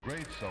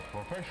greats of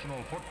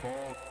professional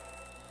football.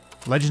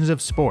 Legends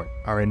of sport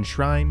are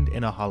enshrined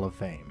in a Hall of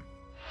Fame.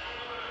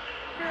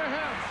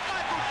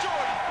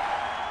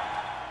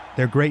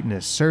 Their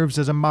greatness serves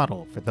as a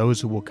model for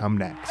those who will come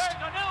next. There's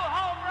a new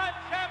home run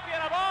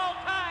champion of all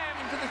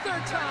time. For the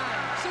third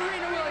time,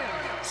 Serena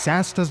Williams.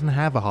 SaaS doesn't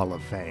have a Hall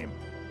of Fame.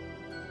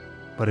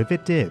 But if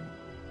it did,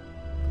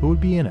 who would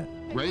be in it?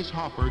 Grace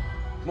Hopper.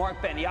 Mark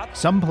Benyat.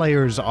 Some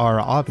players are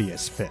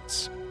obvious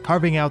fits,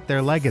 carving out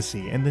their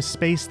legacy in the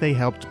space they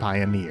helped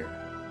pioneer.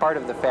 Part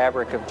of the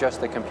fabric of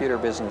just the computer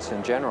business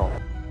in general.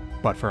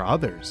 But for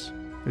others,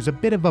 there's a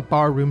bit of a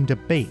barroom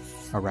debate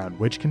around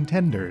which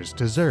contenders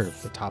deserve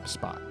the top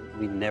spot.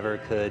 We never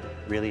could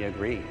really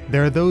agree.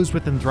 There are those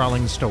with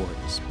enthralling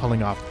stories,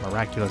 pulling off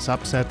miraculous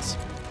upsets,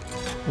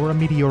 or a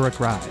meteoric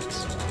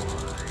rise.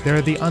 There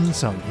are the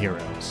unsung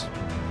heroes,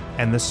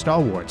 and the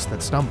stalwarts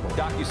that stumble.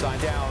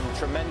 DocuSign down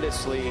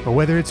tremendously. But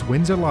whether it's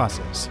wins or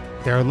losses,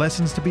 there are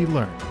lessons to be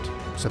learned,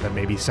 so that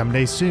maybe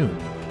someday soon,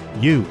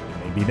 you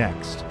may be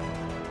next.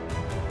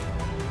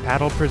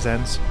 Paddle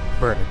presents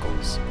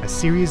Verticals, a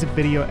series of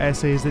video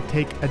essays that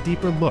take a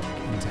deeper look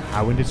into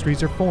how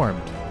industries are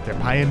formed, their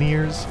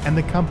pioneers, and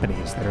the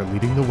companies that are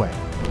leading the way.